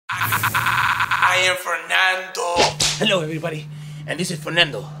I am Fernando. Hello everybody, and this is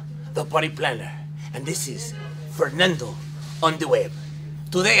Fernando, the party planner, and this is Fernando on the web.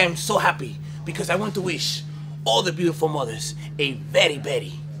 Today I'm so happy because I want to wish all the beautiful mothers a very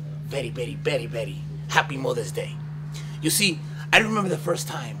happy Mother's Day. You see, I remember the first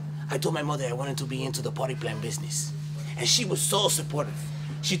time I told my mother I wanted to be into the party plan business, and she was so supportive.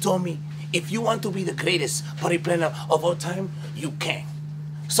 She told me, if you want to be the greatest party planner of all time, you can.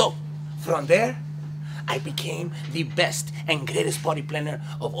 So, from there, I became the best and greatest party planner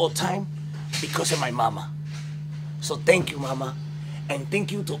of all time because of my mama. So thank you, mama, and thank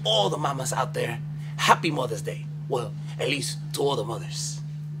you to all the mamas out there. Happy Mother's Day. Well, at least to all the mothers.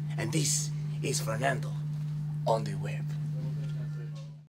 And this is Fernando on the web.